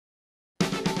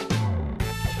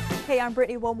Hey, I'm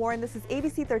Brittany Wilmore, and this is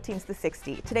ABC 13's The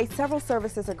 60. Today, several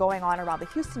services are going on around the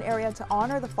Houston area to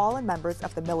honor the fallen members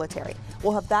of the military.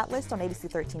 We'll have that list on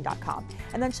ABC13.com.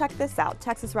 And then check this out.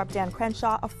 Texas Rep. Dan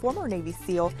Crenshaw, a former Navy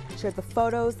SEAL, shared the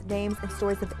photos, names, and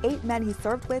stories of 8 men he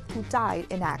served with who died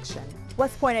in action.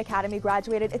 West Point Academy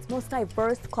graduated its most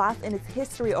diverse class in its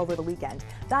history over the weekend.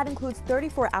 That includes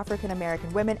 34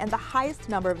 African-American women and the highest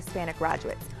number of Hispanic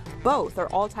graduates. Both are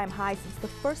all-time highs since the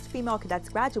first female cadets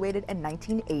graduated in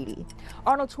 1980.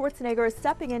 Arnold Schwarzenegger is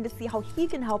stepping in to see how he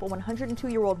can help a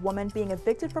 102-year-old woman being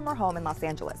evicted from her home in Los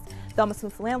Angeles. Thelma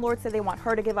Smith's landlord said they want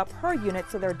her to give up her unit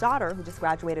so their daughter, who just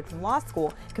graduated from law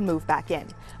school, can move back in.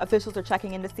 Officials are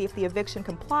checking in to see if the eviction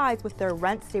complies with their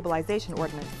rent stabilization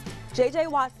ordinance. J.J.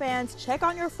 Watt fans, check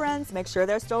on your friends, make sure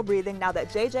they're still breathing now that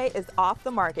J.J. is off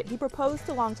the market. He proposed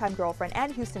to longtime girlfriend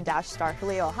and Houston Dash star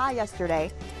Khalil Ohai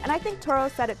yesterday, and I think Turo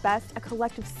said it best, a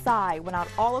collective sigh went out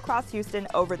all across Houston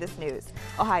over this news.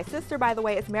 Ohai's sister, by the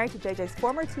way, is married to J.J.'s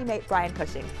former teammate Brian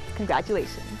Cushing.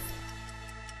 Congratulations.